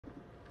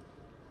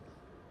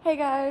Hey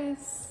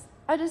guys,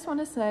 I just want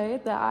to say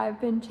that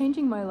I've been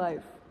changing my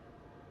life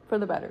for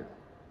the better.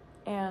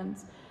 And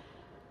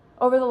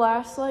over the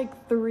last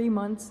 3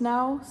 months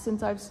now,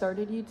 since I've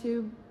started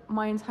YouTube,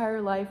 my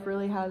entire life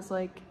really has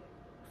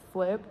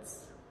flipped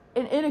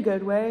in a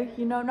good way,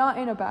 not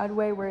in a bad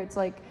way where it's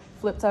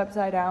flipped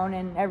upside down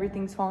and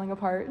everything's falling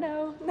apart.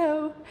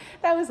 No,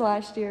 that was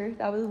last year.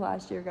 That was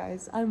last year,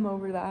 guys. I'm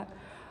over that.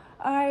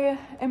 I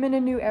am in a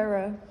new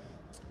era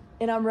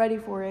and I'm ready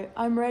for it.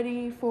 I'm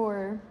ready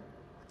for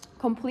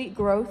complete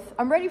growth.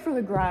 I'm ready for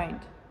the grind.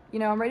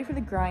 I'm ready for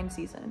the grind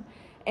season.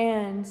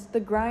 And the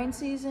grind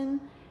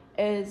season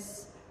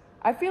is,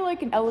 I feel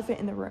like an elephant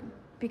in the room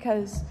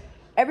because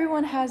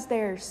everyone has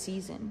their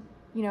season.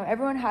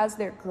 Everyone has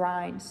their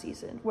grind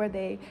season where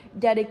they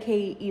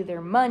dedicate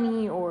either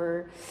money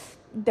or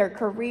their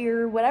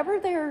career, whatever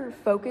they're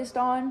focused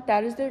on,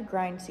 that is their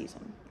grind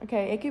season.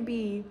 Okay, it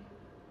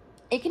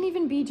can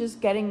even be just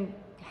getting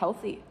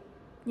healthy,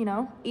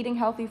 eating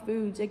healthy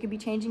foods. It could be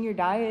changing your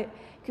diet.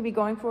 It could be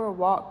going for a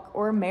walk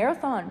or a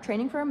marathon,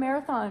 training for a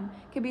marathon.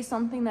 It could be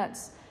something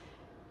that's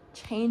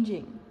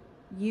changing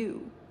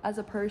you as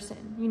a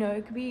person.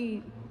 It could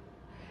be,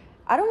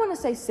 I don't want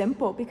to say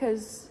simple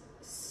because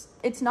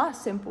it's not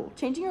simple.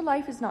 Changing your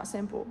life is not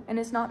simple, and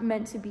it's not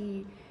meant to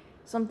be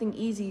something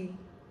easy,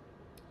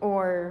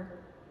 or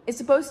it's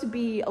supposed to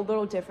be a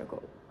little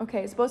difficult. Okay,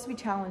 it's supposed to be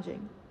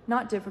challenging,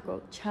 not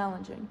difficult,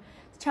 challenging.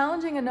 It's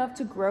challenging enough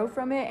to grow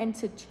from it and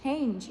to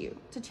change you,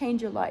 to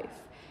change your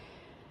life.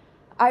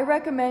 I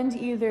recommend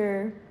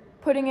either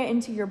putting it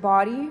into your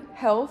body,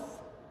 health,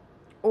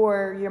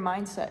 or your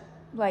mindset.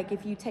 Like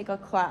if you take a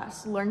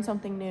class, learn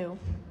something new.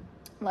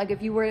 Like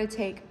if you were to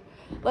take,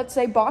 let's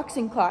say,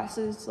 boxing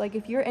classes, like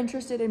if you're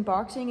interested in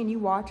boxing and you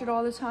watch it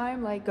all the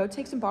time, go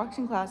take some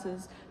boxing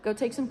classes, go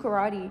take some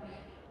karate.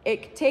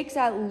 It takes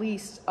at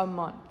least a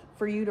month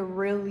for you to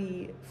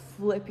really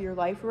flip your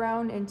life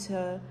around and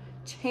to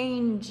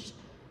change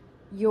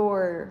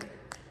your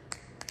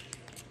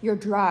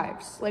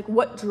drives. Like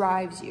what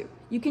drives you.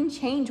 You can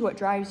change what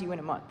drives you in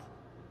a month.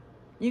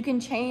 You can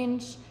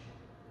change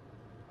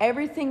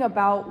everything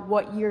about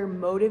what you're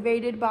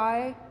motivated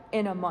by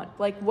in a month.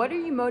 Like what are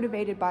you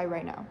motivated by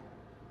right now?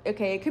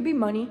 Okay, it could be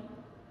money,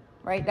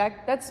 right?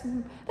 That's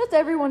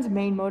everyone's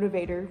main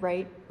motivator,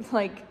 right?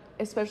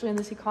 Especially in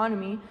this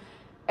economy,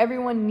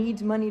 everyone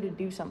needs money to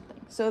do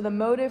something. So the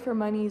motive for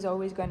money is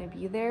always going to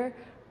be there,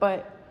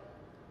 but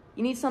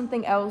you need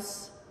something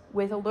else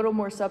with a little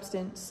more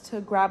substance to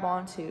grab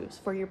onto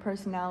for your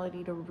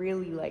personality to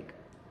really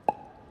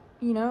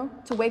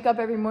to wake up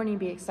every morning and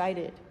be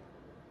excited.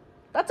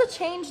 That's a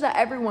change that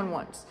everyone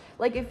wants.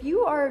 If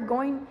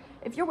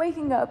you're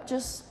waking up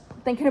just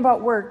thinking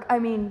about work,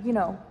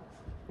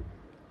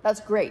 that's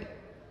great.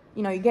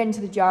 You get into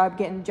the job,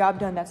 getting the job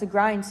done, that's a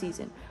grind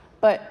season.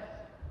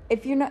 But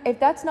if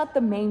that's not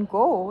the main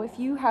goal, if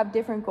you have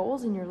different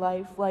goals in your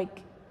life,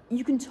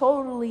 you can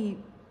totally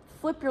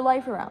flip your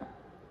life around.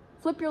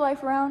 Flip your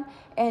life around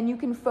and you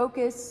can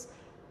focus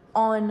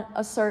on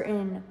a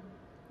certain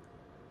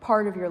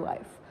part of your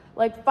life.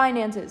 Like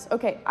finances.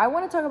 Okay, I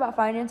want to talk about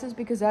finances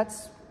because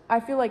I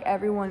feel like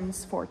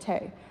everyone's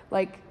forte.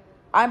 I'm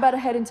about to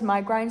head into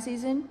my grind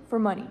season for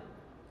money,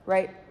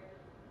 right?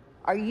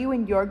 Are you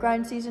in your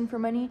grind season for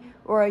money,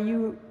 or are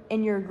you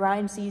in your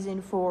grind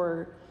season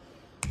for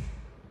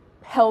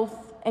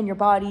health and your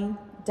body,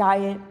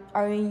 diet?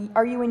 Are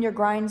you in your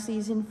grind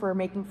season for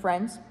making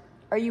friends?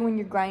 Are you in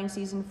your grind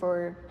season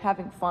for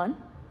having fun?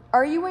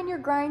 Are you in your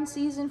grind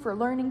season for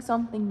learning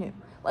something new?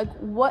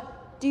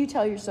 What do you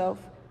tell yourself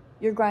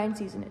your grind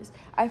season is?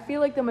 I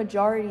feel like the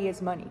majority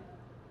is money.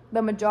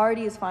 The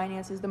majority is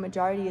finances. The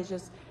majority is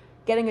just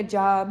getting a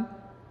job,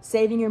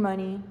 saving your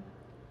money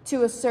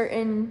to a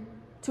certain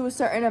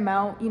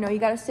amount. You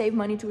got to save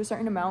money to a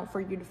certain amount for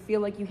you to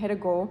feel like you hit a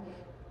goal.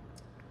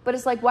 But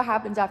it's what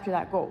happens after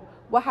that goal?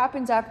 What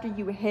happens after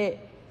you hit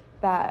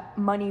that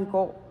money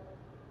goal?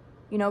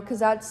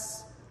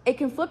 Because it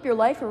can flip your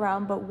life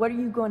around, but what are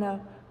you going to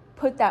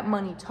put that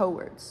money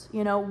towards?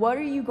 What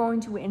are you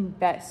going to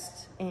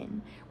invest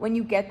in when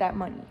you get that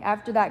money?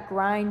 After that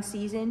grind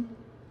season,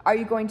 are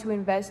you going to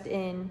invest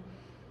in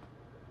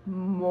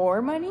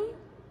more money?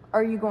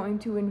 Are you going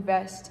to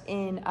invest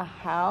in a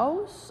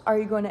house? Are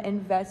you going to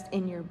invest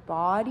in your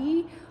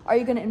body? Are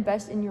you going to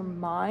invest in your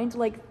mind?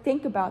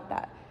 Think about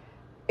that.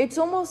 It's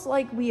almost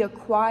like we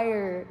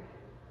acquire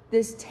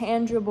this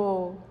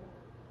tangible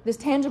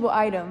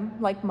item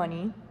like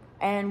money,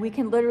 and we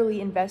can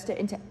literally invest it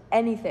into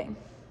anything,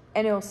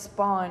 and it'll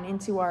spawn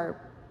into our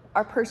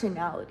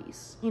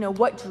personalities.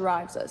 What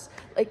drives us?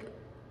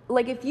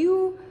 If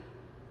you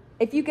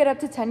get up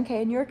to 10K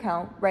in your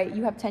account, right?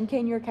 You have 10K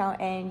in your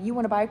account and you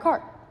want to buy a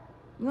car.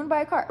 You want to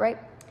buy a car, right?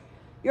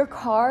 Your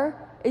car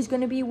is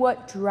going to be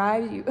what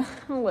drives you.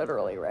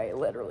 Literally, right?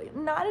 Literally.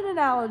 Not an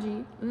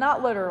analogy,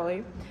 not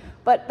literally,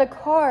 but the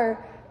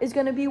car is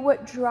going to be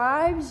what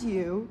drives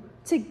you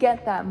to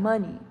get that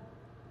money.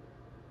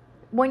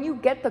 When you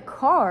get the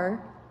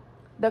car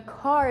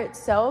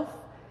itself,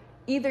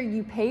 either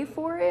you pay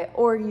for it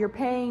or you're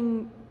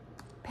paying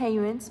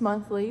payments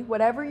monthly,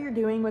 whatever you're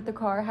doing with the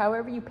car,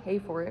 however you pay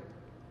for it,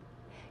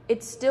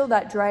 it's still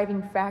that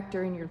driving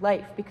factor in your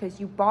life because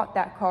you bought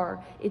that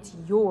car. It's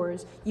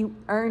yours. You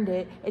earned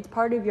it. It's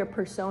part of your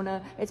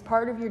persona. It's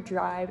part of your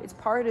drive. It's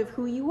part of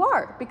who you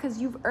are because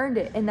you've earned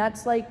it. And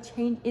that's like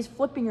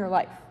flipping your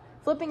life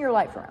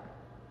around.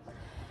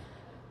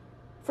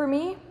 For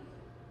me,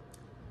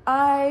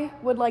 I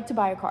would like to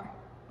buy a car.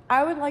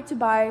 I would like to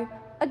buy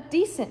a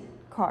decent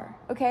car,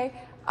 okay?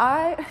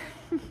 I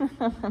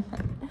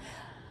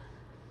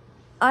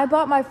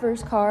bought my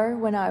first car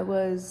when I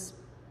was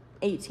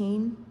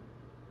 18.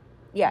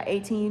 Yeah,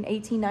 18,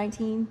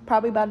 19,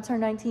 probably about to turn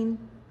 19.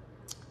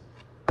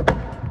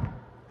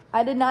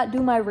 I did not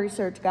do my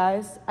research,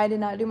 guys. I did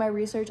not do my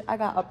research. I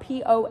got a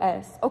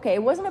POS. Okay,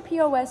 it wasn't a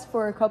POS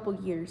for a couple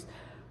years,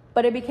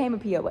 but it became a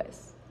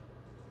POS.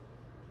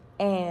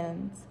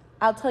 And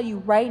I'll tell you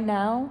right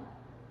now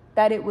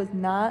that it was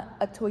not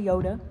a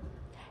Toyota.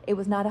 It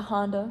was not a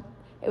Honda.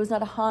 It was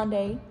not a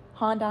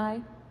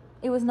Hyundai.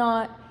 It was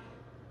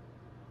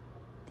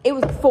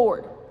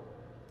Ford.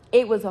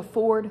 It was a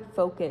Ford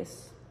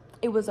Focus.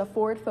 It was a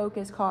Ford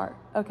Focus car,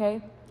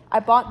 okay? I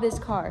bought this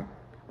car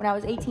when I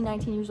was 18,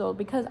 19 years old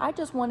because I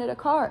just wanted a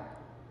car.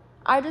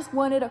 I just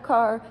wanted a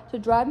car to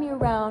drive me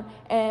around,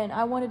 and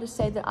I wanted to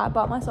say that I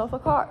bought myself a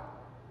car,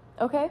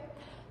 okay?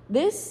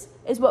 This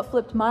is what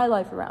flipped my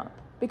life around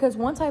because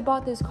once I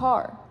bought this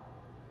car,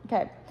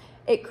 okay,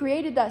 it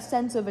created that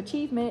sense of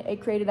achievement. It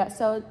created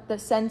the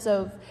sense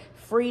of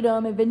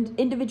freedom, of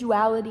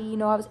individuality. You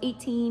know, I was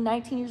 18,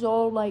 19 years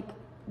old, like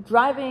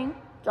driving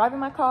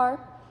my car.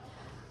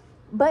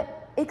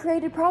 But it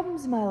created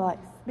problems in my life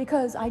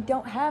because I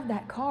don't have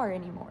that car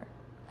anymore.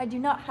 I do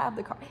not have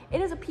the car.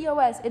 It is a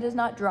POS. It does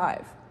not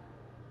drive.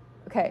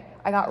 Okay,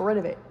 I got rid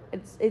of it.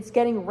 It's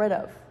getting rid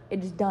of.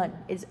 It is done.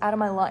 It's out of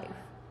my life.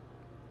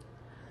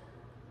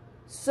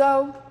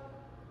 So,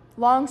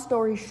 long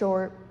story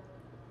short,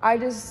 I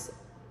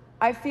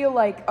feel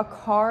like a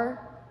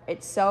car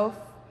itself,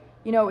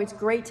 you know, it's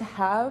great to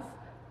have,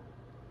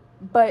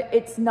 but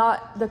it's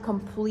not the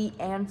complete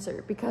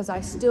answer because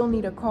I still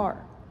need a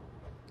car.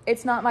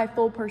 It's not my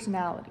full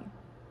personality.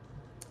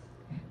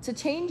 To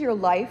change your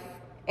life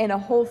in a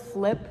whole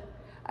flip,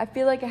 I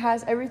feel like it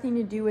has everything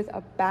to do with a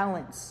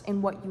balance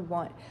in what you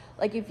want.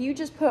 Like if you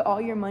just put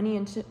all your money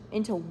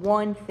into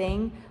one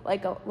thing,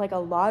 like a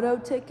lotto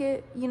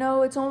ticket, you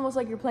know, it's almost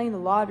like you're playing the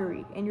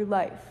lottery in your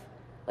life.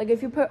 Like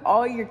if you put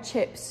all your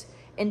chips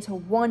into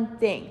one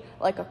thing,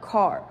 like a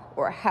car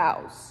or a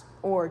house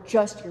or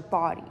just your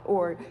body,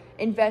 or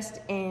invest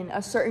in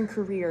a certain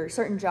career, a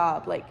certain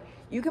job, like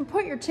you can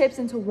put your chips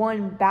into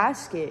one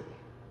basket,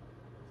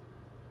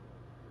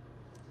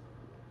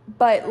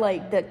 but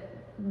like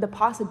the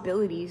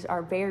possibilities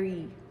are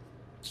very,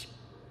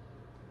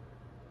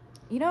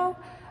 you know,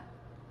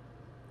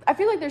 I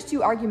feel like there's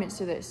two arguments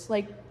to this.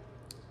 Like,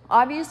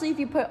 obviously, if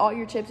you put all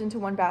your chips into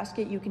one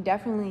basket, you can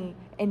definitely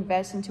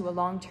invest into a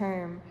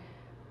long-term,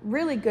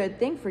 really good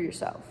thing for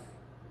yourself.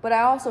 But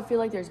I also feel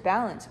like there's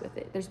balance with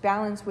it. There's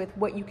balance with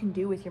what you can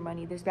do with your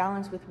money. There's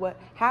balance with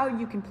how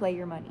you can play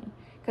your money.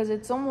 Because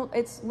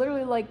it's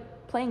literally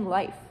like playing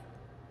life.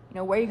 You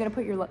know, where are you gonna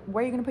put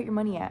your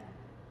money at?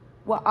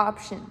 What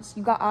options?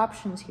 You got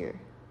options here.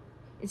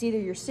 It's either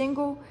you're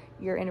single,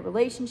 you're in a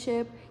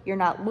relationship, you're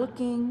not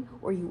looking,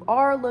 or you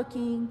are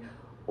looking,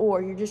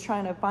 or you're just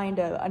trying to find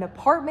an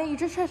apartment. You're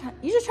just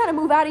trying to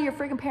move out of your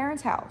freaking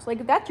parents' house. Like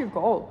if that's your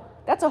goal,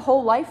 that's a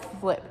whole life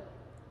flip.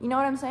 You know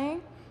what I'm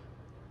saying?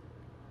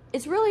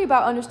 It's really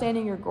about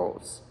understanding your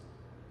goals.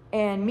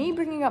 And me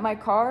bringing up my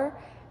car,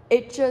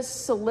 it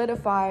just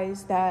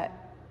solidifies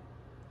that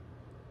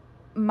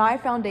my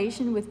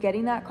foundation with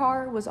getting that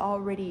car was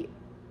already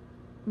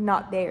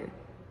not there.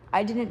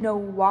 I didn't know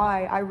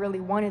why I really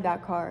wanted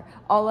that car.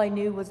 All I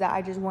knew was that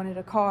I just wanted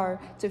a car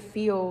to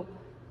feel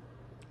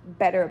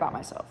better about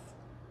myself.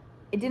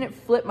 It didn't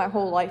flip my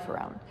whole life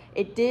around.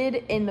 It did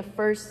in the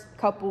first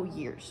couple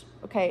years,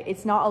 okay?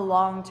 It's not a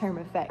long-term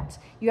effect.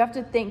 You have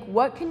to think,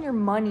 what can your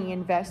money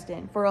invest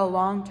in for a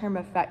long-term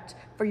effect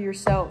for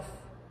yourself,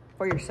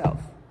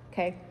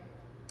 okay?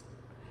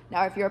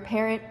 Now, if you're a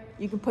parent,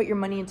 you can put your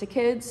money into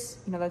kids.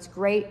 You know, that's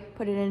great.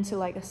 Put it into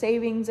like a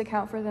savings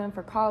account for them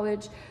for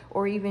college,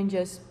 or even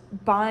just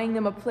buying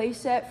them a play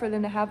set for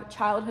them to have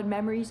childhood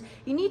memories.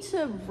 You need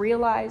to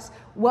realize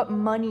what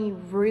money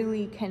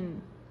really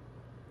can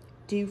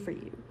do for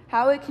you,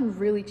 how it can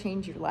really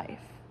change your life.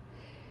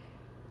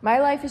 My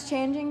life is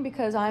changing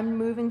because I'm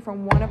moving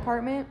from one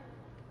apartment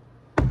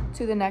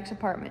to the next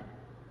apartment.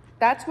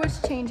 That's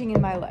what's changing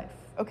in my life,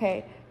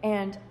 okay?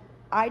 And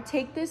I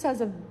take this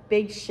as a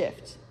big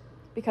shift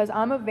because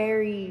I'm a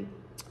very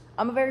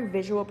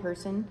visual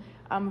person.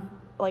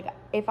 Like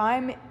if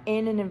I'm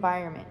in an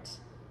environment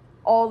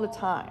all the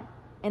time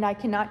and I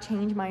cannot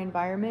change my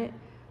environment,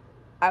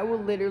 I will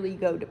literally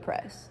go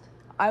depressed.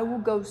 I will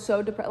go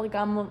so depressed, like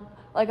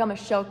I'm a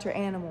shelter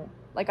animal,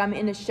 like I'm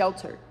in a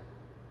shelter.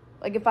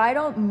 Like if I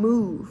don't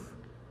move,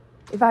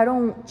 if I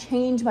don't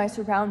change my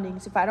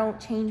surroundings, if I don't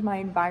change my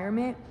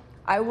environment,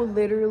 I will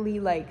literally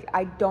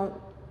I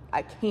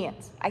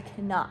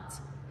cannot.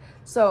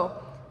 So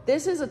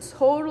this is a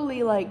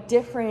totally like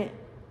different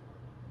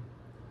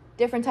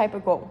type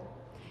of goal.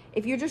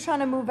 If you're just trying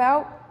to move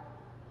out,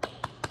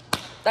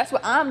 that's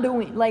what I'm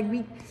doing. Like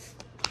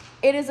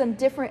it is a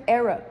different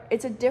era.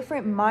 It's a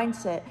different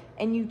mindset,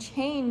 and you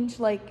change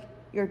like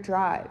your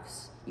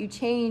drives. You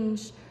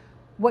change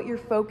what you're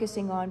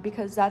focusing on,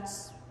 because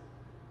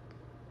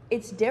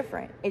it's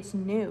different. It's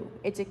new.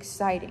 It's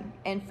exciting.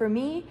 And for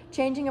me,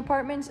 changing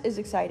apartments is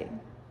exciting.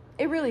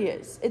 It really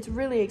is. It's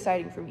really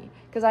exciting for me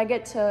because I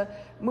get to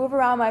move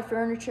around my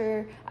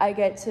furniture. I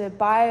get to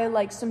buy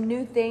like some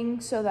new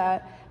things so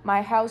that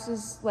my house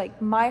is like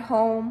my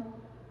home.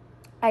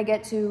 I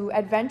get to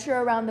adventure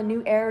around the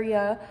new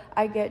area.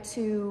 I get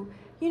to,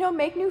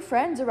 make new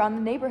friends around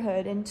the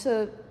neighborhood and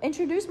to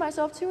introduce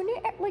myself to a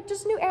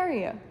new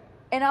area.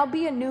 And I'll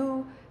be a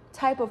new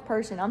type of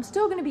person. I'm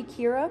still going to be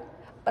Kira,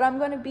 but I'm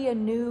going to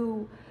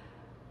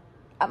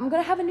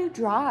have a new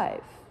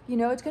drive.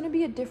 It's going to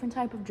be a different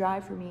type of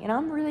drive for me, and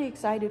I'm really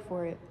excited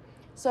for it.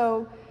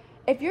 So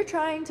if you're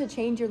trying to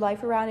change your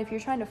life around, if you're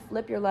trying to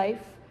flip your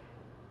life,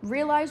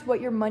 realize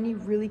what your money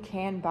really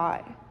can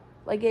buy.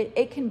 Like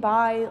it can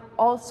buy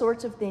all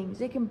sorts of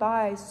things. It can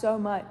buy so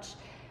much,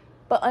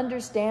 but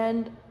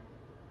understand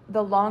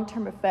the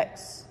long-term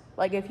effects.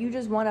 Like if you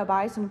just want to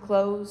buy some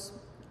clothes,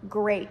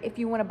 great. If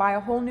you want to buy a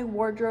whole new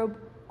wardrobe,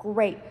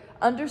 great.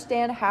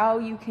 Understand how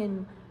you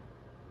can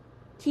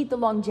keep the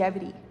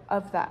longevity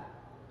of that.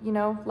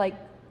 Like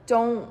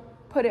don't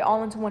put it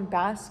all into one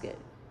basket.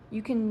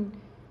 You can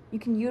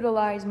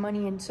utilize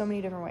money in so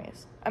many different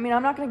ways. I mean,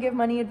 I'm not going to give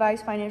money advice,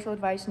 financial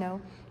advice,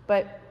 no,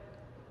 but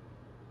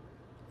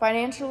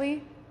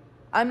financially,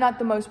 I'm not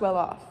the most well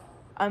off.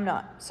 I'm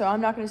not. So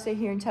I'm not going to sit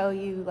here and tell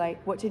you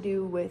like what to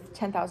do with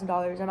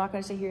 $10,000. I'm not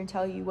going to sit here and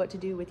tell you what to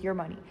do with your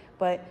money.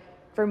 But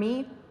for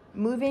me,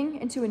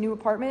 moving into a new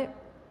apartment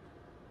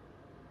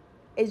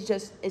is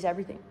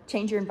everything.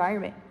 Change your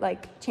environment.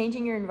 Like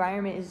changing your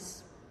environment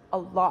is a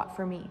lot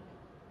for me.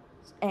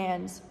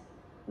 And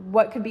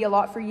what could be a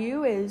lot for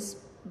you is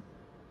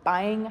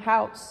buying a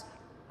house,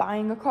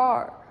 buying a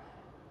car,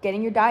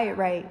 getting your diet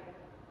right,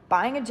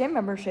 buying a gym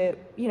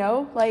membership,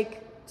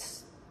 like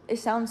it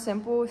sounds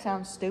simple, it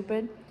sounds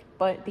stupid,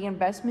 but the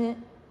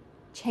investment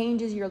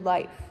changes your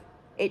life.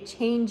 It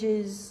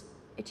changes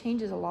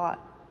a lot.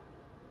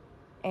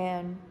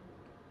 And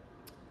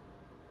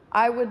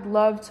I would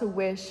love to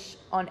wish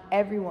on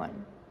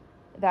everyone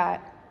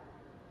that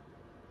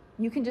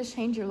you can just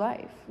change your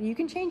life. You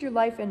can change your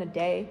life in a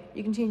day.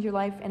 You can change your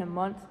life in a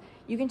month.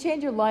 You can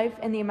change your life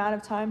in the amount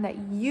of time that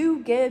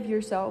you give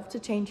yourself to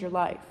change your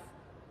life.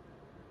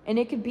 And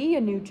it could be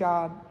a new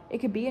job. It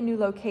could be a new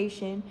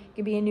location. It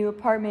could be a new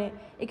apartment.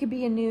 It could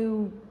be a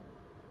new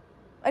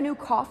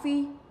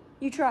coffee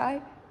you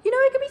try.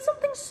 It could be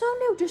something so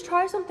new. Just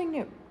try something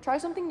new. Try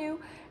something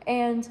new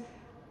and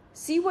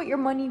see what your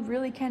money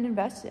really can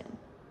invest in.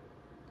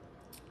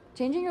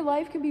 Changing your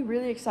life can be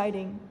really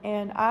exciting,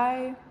 and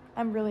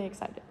I'm really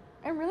excited.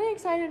 I'm really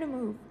excited to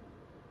move.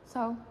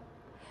 So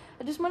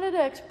I just wanted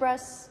to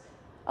express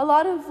a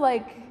lot of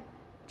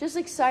just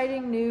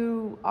exciting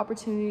new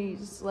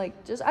opportunities. I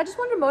just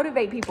wanted to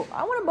motivate people.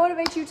 I want to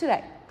motivate you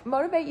today.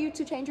 Motivate you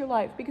to change your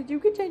life, because you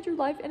can change your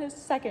life in a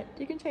second.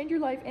 You can change your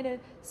life in a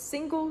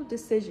single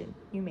decision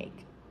you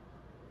make.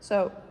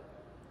 So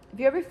if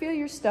you ever feel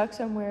you're stuck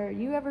somewhere,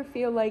 you ever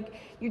feel like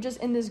you're just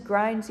in this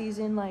grind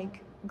season,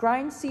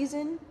 grind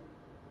season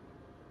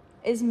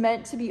is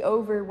meant to be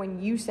over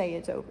when you say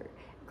it's over.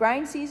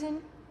 Grind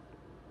season,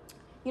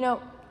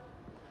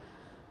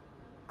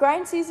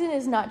 grind season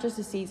is not just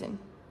a season.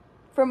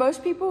 For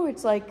most people,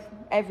 it's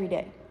every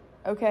day,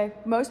 okay?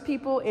 Most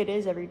people, it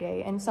is every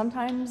day, and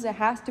sometimes it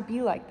has to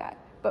be like that.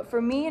 But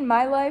for me in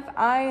my life,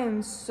 I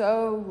am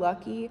so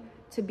lucky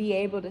to be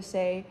able to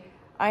say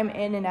I'm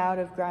in and out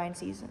of grind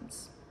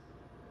seasons.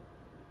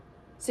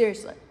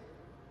 Seriously,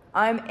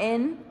 I'm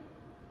in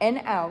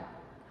and out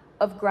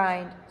of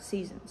grind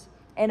seasons.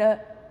 And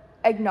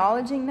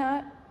acknowledging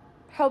that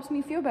helps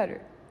me feel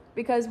better,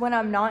 because when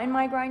I'm not in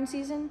my grind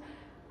season,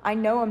 I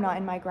know I'm not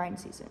in my grind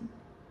season.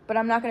 But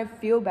I'm not going to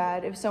feel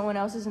bad if someone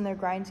else is in their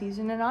grind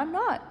season and I'm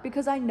not,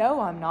 because I know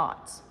I'm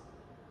not.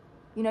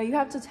 You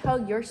have to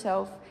tell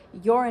yourself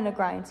you're in a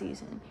grind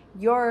season.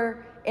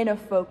 You're in a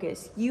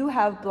focus. You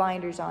have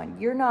blinders on.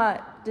 You're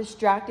not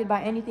distracted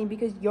by anything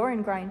because you're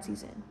in grind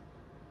season.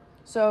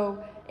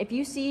 So if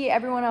you see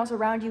everyone else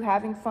around you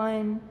having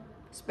fun,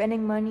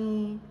 spending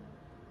money,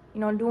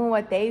 doing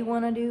what they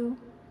want to do,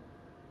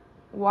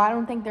 well, I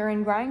don't think they're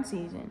in grind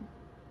season.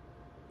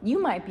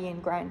 You might be in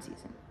grind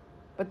season,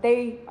 but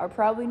they are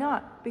probably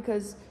not,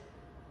 because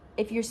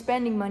if you're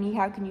spending money,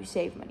 how can you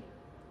save money?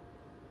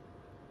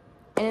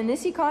 And in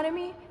this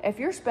economy, if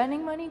you're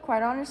spending money,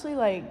 quite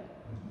honestly,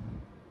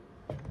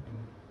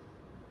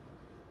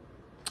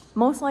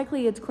 most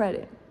likely it's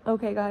credit.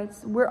 Okay,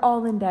 guys, we're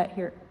all in debt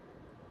here.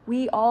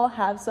 We all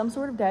have some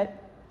sort of debt.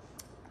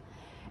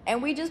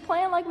 And we just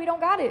playing like we don't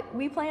got it.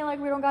 We playing like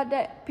we don't got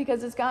debt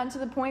because it's gotten to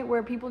the point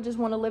where people just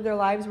want to live their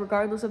lives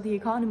regardless of the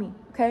economy,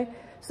 okay?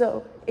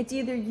 So it's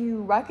either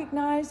you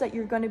recognize that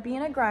you're going to be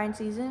in a grind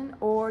season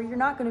or you're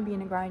not going to be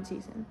in a grind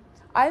season.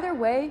 Either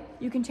way,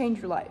 you can change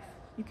your life.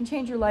 You can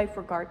change your life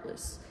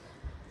regardless.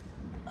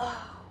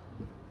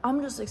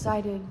 I'm just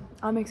excited.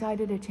 I'm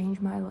excited to change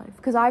my life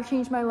because I've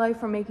changed my life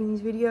from making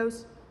these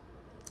videos.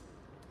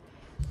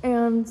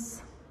 And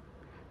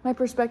my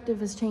perspective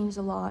has changed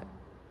a lot.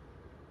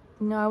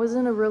 You know, I was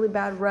in a really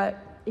bad rut.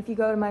 If you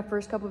go to my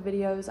first couple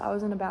videos, I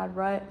was in a bad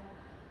rut.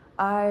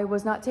 I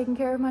was not taking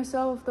care of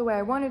myself the way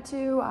I wanted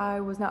to.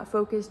 I was not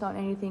focused on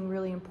anything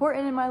really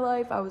important in my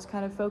life. I was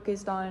kind of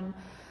focused on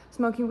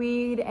smoking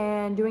weed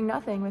and doing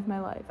nothing with my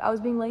life. I was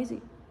being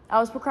lazy. I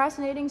was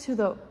procrastinating to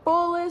the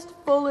fullest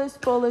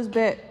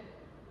bit.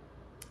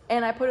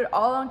 And I put it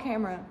all on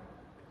camera.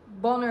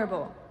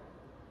 Vulnerable.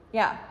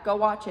 Yeah, go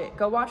watch it.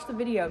 Go watch the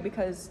video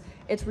because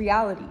it's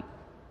reality.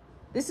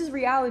 This is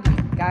reality,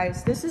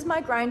 guys. This is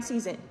my grind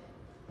season.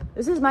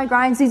 This is my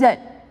grind season.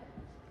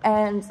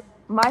 And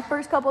my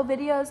first couple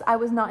videos, I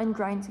was not in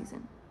grind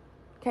season.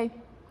 Okay?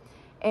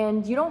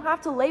 And you don't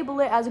have to label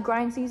it as a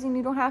grind season.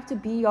 You don't have to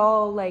be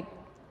all like,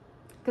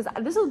 because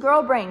this is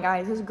girl brain,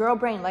 guys. This is girl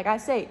brain. Like I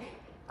say,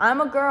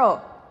 I'm a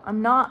girl.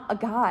 I'm not a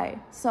guy.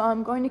 So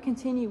I'm going to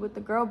continue with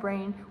the girl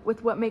brain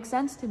with what makes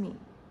sense to me.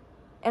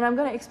 And I'm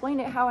going to explain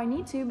it how I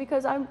need to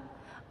because I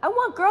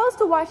want girls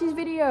to watch these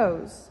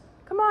videos.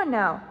 Come on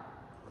now.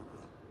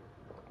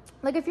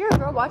 Like, if you're a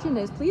girl watching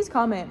this, please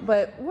comment,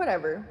 but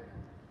whatever.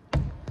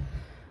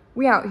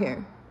 We out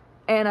here.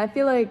 And I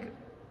feel like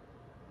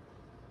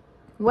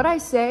what I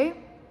say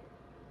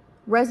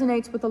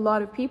resonates with a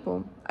lot of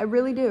people. I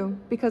really do.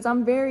 Because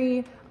I'm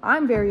very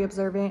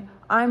observant.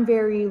 I'm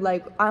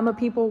a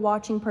people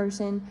watching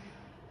person.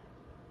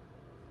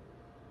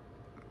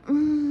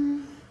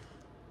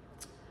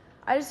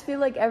 I just feel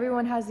like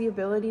everyone has the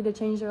ability to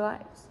change their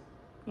lives,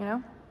 you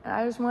know? And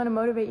I just want to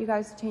motivate you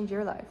guys to change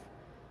your life.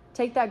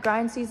 Take that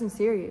grind season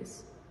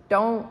serious.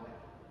 Don't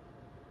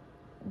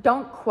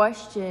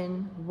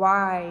question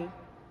why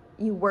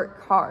you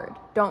work hard.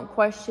 Don't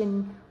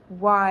question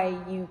why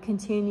you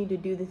continue to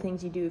do the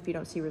things you do if you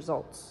don't see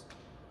results.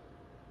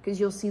 Because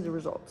you'll see the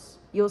results.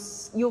 You'll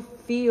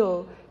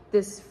feel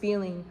this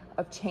feeling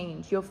of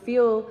change. You'll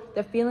feel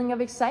the feeling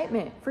of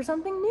excitement for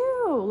something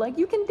new. Like,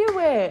 you can do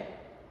it.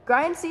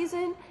 Grind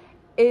season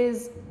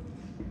is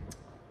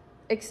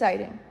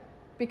exciting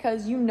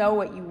because you know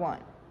what you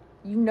want.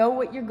 You know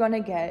what you're gonna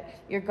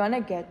get. You're gonna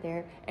get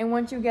there. And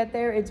once you get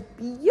there, it's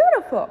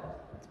beautiful.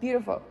 It's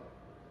beautiful.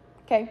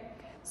 Okay?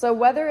 So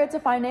whether it's a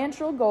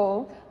financial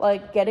goal,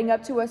 like getting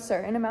up to a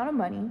certain amount of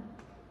money,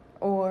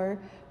 or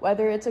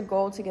whether it's a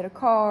goal to get a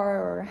car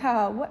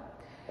or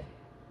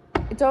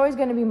it's always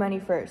gonna be money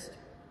first.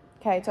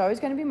 Okay? It's always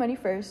gonna be money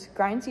first.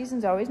 Grind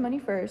season's always money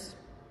first.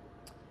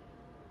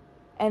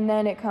 And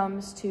then it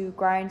comes to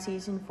grind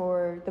season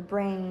for the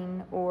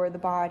brain or the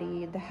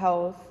body, the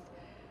health,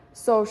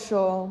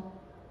 social,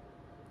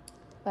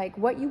 like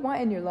what you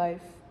want in your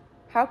life.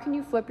 How can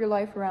you flip your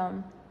life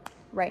around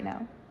right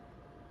now?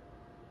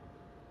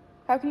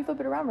 How can you flip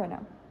it around right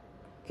now?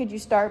 Could you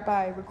start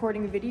by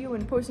recording a video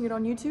and posting it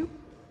on YouTube?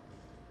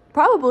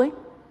 Probably.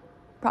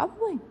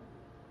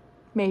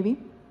 Maybe.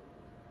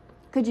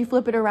 Could you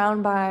flip it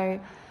around by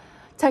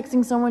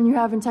texting someone you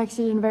haven't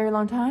texted in a very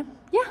long time?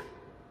 Yeah,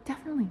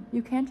 definitely.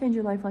 You can change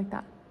your life like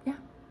that. Yeah.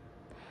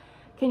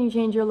 Can you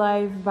change your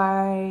life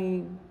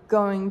by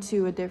going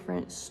to a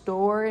different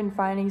store and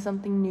finding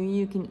something new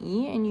you can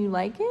eat and you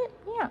like it?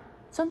 Yeah.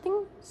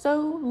 Something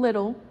so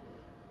little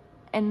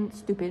and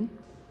stupid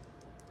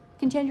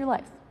can change your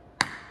life.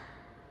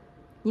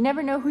 You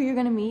never know who you're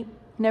going to meet.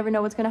 You never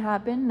know what's going to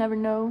happen. Never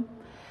know.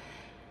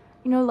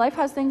 You know, life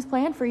has things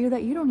planned for you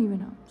that you don't even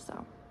know.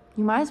 So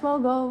you might as well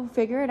go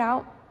figure it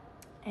out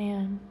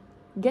and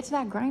get to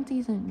that grind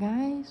season,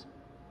 guys.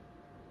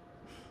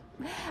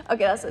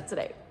 Okay, that's it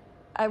today.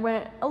 I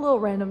went a little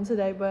random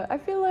today, but I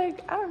feel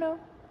like, I don't know,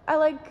 I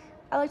like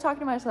talking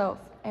to myself.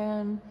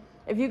 And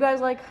if you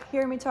guys like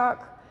hearing me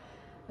talk,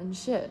 then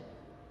shit,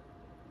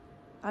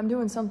 I'm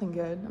doing something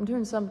good. I'm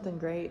doing something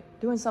great.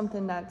 Doing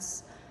something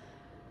that's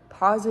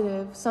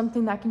positive,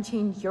 something that can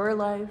change your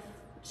life.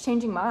 It's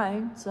changing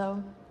mine,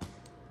 so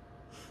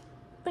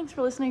thanks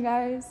for listening,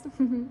 guys.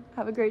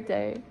 Have a great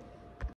day.